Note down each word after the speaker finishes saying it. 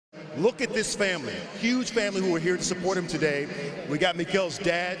Look at this family, huge family who are here to support him today. We got Mikel's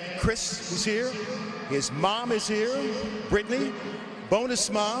dad, Chris, who's here. His mom is here, Brittany. Bonus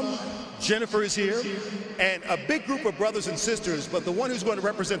mom, Jennifer, is here. And a big group of brothers and sisters, but the one who's going to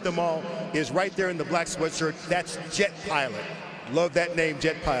represent them all is right there in the black sweatshirt. That's Jet Pilot. Love that name,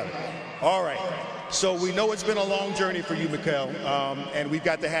 Jet Pilot. All right. So we know it's been a long journey for you, Mikel, and we've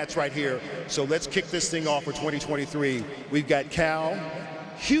got the hats right here. So let's kick this thing off for 2023. We've got Cal,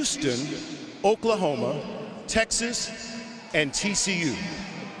 Houston, Oklahoma, Texas, and TCU.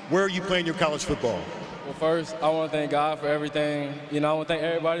 Where are you playing your college football? Well, first, I want to thank God for everything. You know, I want to thank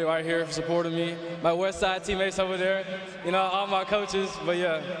everybody right here for supporting me. My West Side teammates over there, you know, all my coaches. But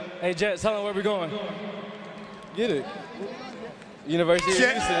yeah, hey, Jet, tell them where we're going. Get it. University of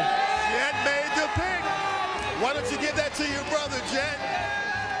Houston. Jet made the pick. Why don't you give that to your brother, Jet?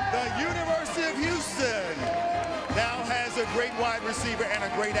 The University of Houston now has a great wide receiver and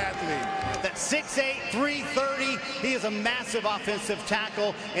a great athlete. That's 6'8", 330. He is a massive offensive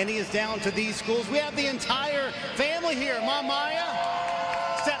tackle, and he is down to these schools. We have the entire family here. Mom Maya,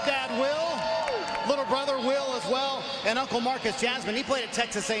 stepdad Will, little brother Will as well, and Uncle Marcus Jasmine. He played at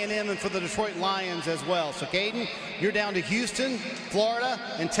Texas A&M and for the Detroit Lions as well. So, Caden, you're down to Houston, Florida,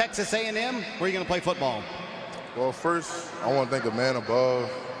 and Texas A&M. Where are you going to play football? Well, first, I want to thank the man above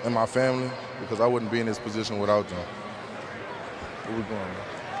and my family, because I wouldn't be in this position without them. Where we going, man?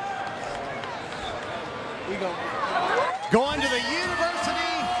 We go. Going to the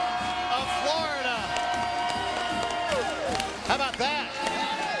University of Florida. How about that?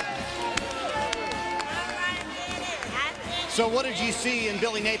 So what did you see in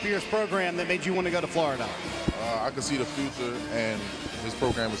Billy Napier's program that made you want to go to Florida? I could see the future, and his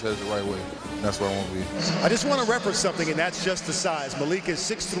program is headed the right way. And that's where I want to be. I just want to reference something, and that's just the size. Malik is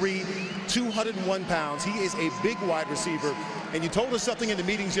 6'3", 201 pounds. He is a big wide receiver. And you told us something in the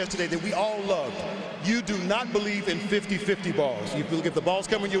meetings yesterday that we all loved. You do not believe in 50-50 balls. You believe if the ball's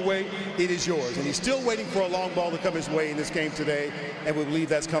coming your way, it is yours. And he's still waiting for a long ball to come his way in this game today, and we believe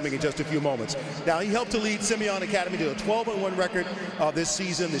that's coming in just a few moments. Now, he helped to lead Simeon Academy to a 12-1 record this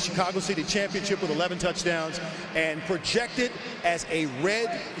season, the Chicago City Championship with 11 touchdowns, and projected as a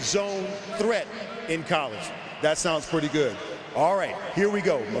red zone threat in college. That sounds pretty good. All right, here we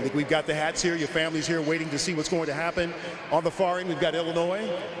go. Malik, we've got the hats here. Your family's here waiting to see what's going to happen. On the far end, we've got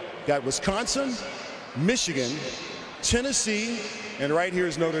Illinois, got Wisconsin, Michigan, Tennessee, and right here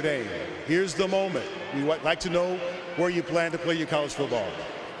is Notre Dame. Here's the moment. We would like to know where you plan to play your college football.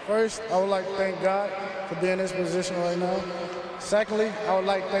 First, I would like to thank God for being in this position right now. Secondly, I would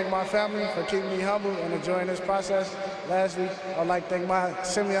like to thank my family for keeping me humble and enjoying this process. Lastly, I would like to thank my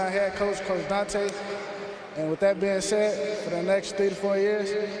Simeon head coach, Coach Dante. And with that being said, for the next 3 to 4 years,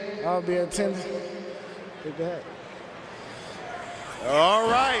 I'll be attending. Take the hat. All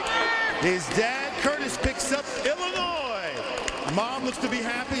right. His dad, Curtis, picks up Illinois. Mom looks to be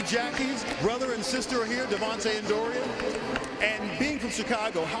happy. Jackie's brother and sister are here, Devontae and Dorian. And being from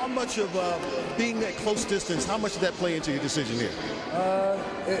Chicago, how much of being at close distance, how much did that play into your decision here?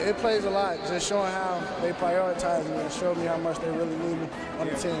 It plays a lot, just showing how they prioritize me and show me how much they really need me on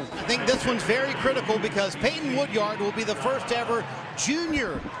the team. I think this one's very critical because Peyton Woodyard will be the first ever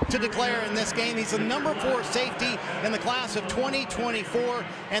junior to declare in this game. He's the #4 safety in the class of 2024,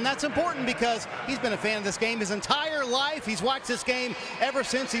 and that's important because he's been a fan of this game his entire life. He's watched this game ever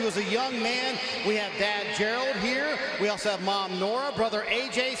since he was a young man. We have Dad Gerald here. We also have Mom Nora, brother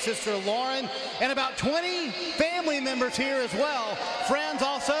AJ, sister Lauren, and about 20 family members here as well. Friends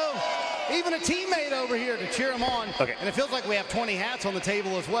also, even a teammate over here to cheer him on. Okay. And it feels like we have 20 hats on the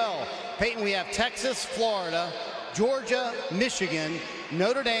table as well. Peyton, we have Texas, Florida, Georgia, Michigan,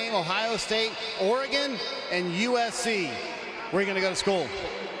 Notre Dame, Ohio State, Oregon, and USC. Where are you going to go to school?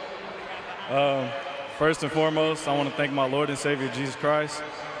 First and foremost, I want to thank my Lord and Savior, Jesus Christ.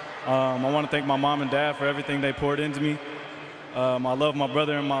 I want to thank my mom and dad for everything they poured into me. I love my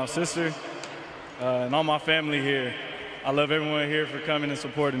brother and my sister, and all my family here. I love everyone here for coming and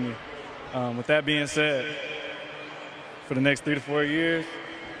supporting me. With that being said, for the next 3 to 4 years,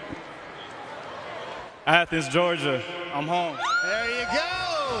 Athens, Georgia, I'm home. There you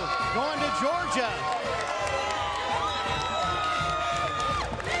go, going to Georgia.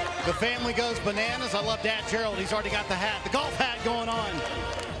 The family goes bananas. I love Dad Gerald. He's already got the hat, the golf hat going on.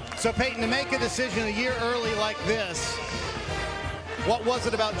 So Peyton, to make a decision a year early like this, what was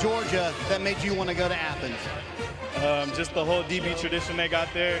it about Georgia that made you want to go to Athens? Just the whole DB tradition they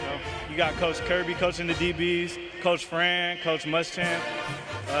got there. You got Coach Kirby coaching the DBs, Coach Fran, Coach Muschamp.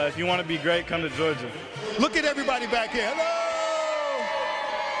 If you want to be great, come to Georgia. Look at everybody back here. Hello!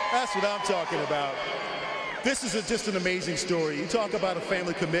 That's what I'm talking about. This is just an amazing story. You talk about a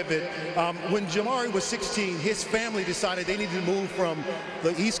family commitment. When Jamari was 16, his family decided they needed to move from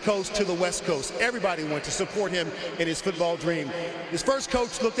the East Coast to the West Coast. Everybody went to support him in his football dream. His first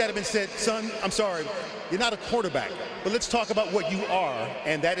coach looked at him and said, son, I'm sorry, you're not a quarterback, but let's talk about what you are,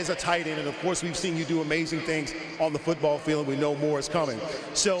 and that is a tight end. And of course, we've seen you do amazing things on the football field, and we know more is coming.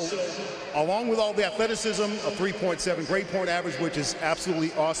 So along with all the athleticism, a 3.7 grade point average, which is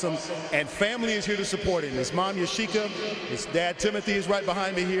absolutely awesome, and family is here to support him. His mom, Yashika, his dad, Timothy, is right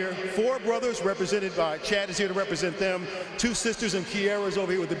behind me here. 4 brothers represented by Chad is here to represent them. 2 sisters, and Kiara is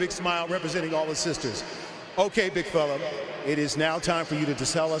over here with a big smile representing all the sisters. Okay, big fella, it is now time for you to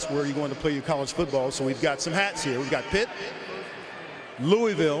tell us where you're going to play your college football. So we've got some hats here. We've got Pitt,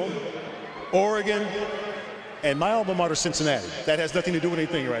 Louisville, Oregon, and my alma mater, Cincinnati. That has nothing to do with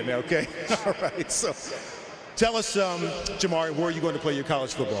anything right now, okay? All right, so tell us, Jamari, where are you going to play your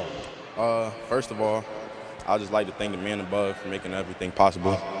college football? First of all, I'd just like to thank the man above for making everything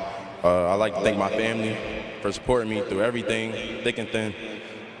possible. I'd like to thank my family for supporting me through everything, thick and thin.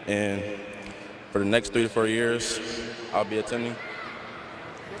 And for the next 3 to 4 years, I'll be attending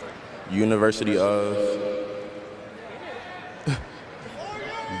University of...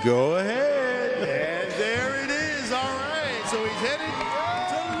 Go ahead. And there it is. All right. So he's headed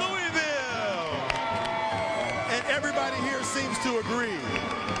to Louisville. And everybody here seems to agree.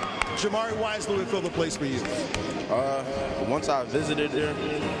 Jamari, why is Louisville the place for you? Once I visited there,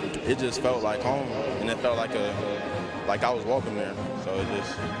 it just felt like home, and it felt like I was welcome there. So it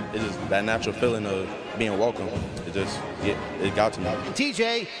just that natural feeling of being welcome. It got to me.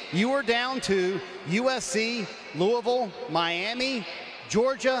 TJ, you were down to USC, Louisville, Miami,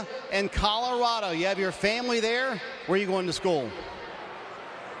 Georgia, and Colorado. You have your family there. Where are you going to school?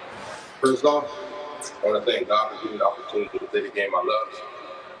 First off, I want to thank God for giving me the opportunity to play the game I love.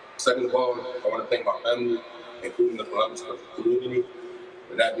 Second of all, I want to thank my family, including the Columbus community.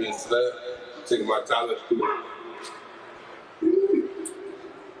 With that being said, I'm taking my talent to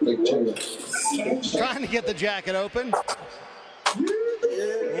Trying to get the jacket open. Look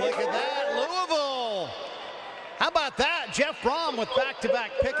at that, Louisville. How about that? Jeff Brom with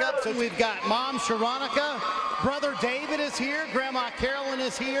back-to-back pickups. And we've got Mom Sharonica, brother David is here, Grandma Carolyn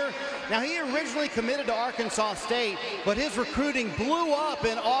is here. Now, he originally committed to Arkansas State, but his recruiting blew up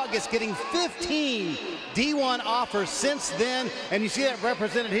in August, getting 15 D1 offers since then. And you see that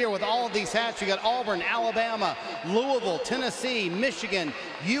represented here with all of these hats. You got Auburn, Alabama, Louisville, Tennessee, Michigan,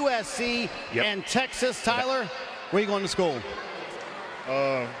 USC, and Texas. Tyler, where are you going to school?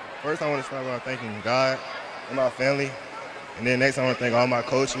 First, I want to start by thanking God and my family. And then next, I want to thank all my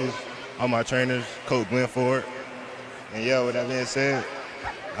coaches, all my trainers, Coach Glenn Ford. And yeah, with that being said,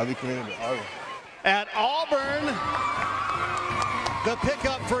 I'll be committed to Auburn. At Auburn, the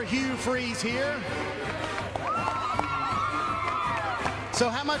pickup for Hugh Freeze here. So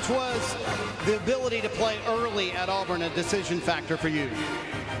how much was the ability to play early at Auburn a decision factor for you?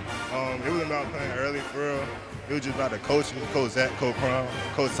 It wasn't about playing early, for real. It was just about the coaching, Coach Zach, Coach Crum,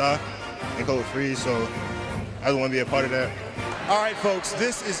 Coach Ty, and Coach Freeze. So I just want to be a part of that. All right, folks,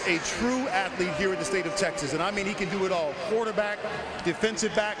 this is a true athlete here in the state of Texas. And I mean, he can do it all. Quarterback,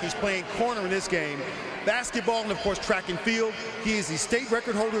 defensive back. He's playing corner in this game. Basketball and, of course, track and field. He is the state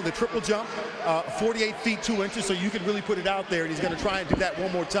record holder in the triple jump, 48 feet 2 inches, so you can really put it out there. And he's going to try and do that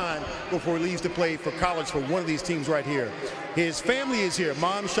one more time before he leaves to play for college for one of these teams right here. His family is here.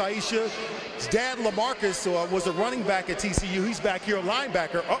 Mom, Shaisha. His dad, LaMarcus, was a running back at TCU. He's back here, a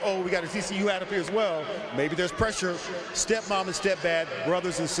linebacker. Uh-oh, we got a TCU hat up here as well. Maybe there's pressure. Stepmom and stepdad,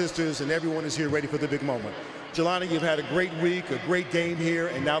 brothers and sisters, and everyone is here ready for the big moment. Jelani, you've had a great week, a great game here,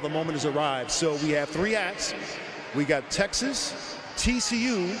 and now the moment has arrived. So we have 3 hats. We got Texas,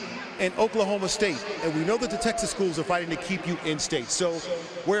 TCU, and Oklahoma State. And we know that the Texas schools are fighting to keep you in state. So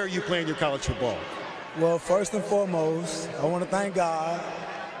where are you playing your college football? Well, first and foremost, I want to thank God.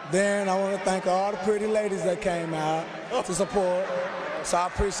 Then I want to thank all the pretty ladies that came out to support. So I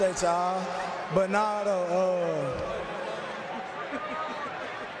appreciate y'all. But now,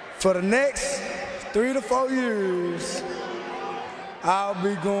 for the next 3 to 4 years, I'll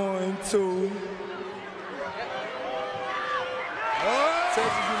be going to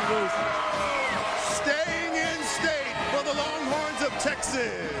Texas University. Staying in state for the Longhorns of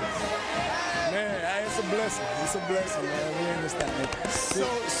Texas. Man, it's a blessing. It's a blessing, man. We understand.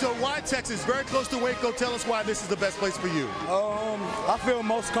 So why Texas? Very close to Waco. Tell us why this is the best place for you. I feel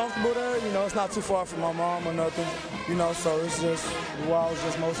most comfortable there. You know, it's not too far from my mom or nothing. You know, so it's just where I was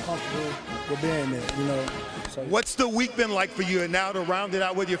just most comfortable with being there. You know. So, what's the week been like for you, and now to round it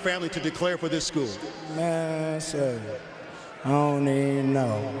out with your family to declare for this school? Man, I don't even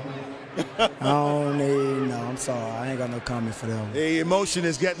know. I don't even know. I'm sorry. I ain't got no comment for them. The emotion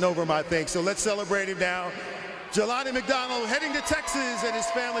is getting over him, I think. So let's celebrate him now. Jelani McDaniels heading to Texas, and his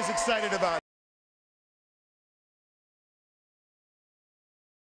family's excited about it.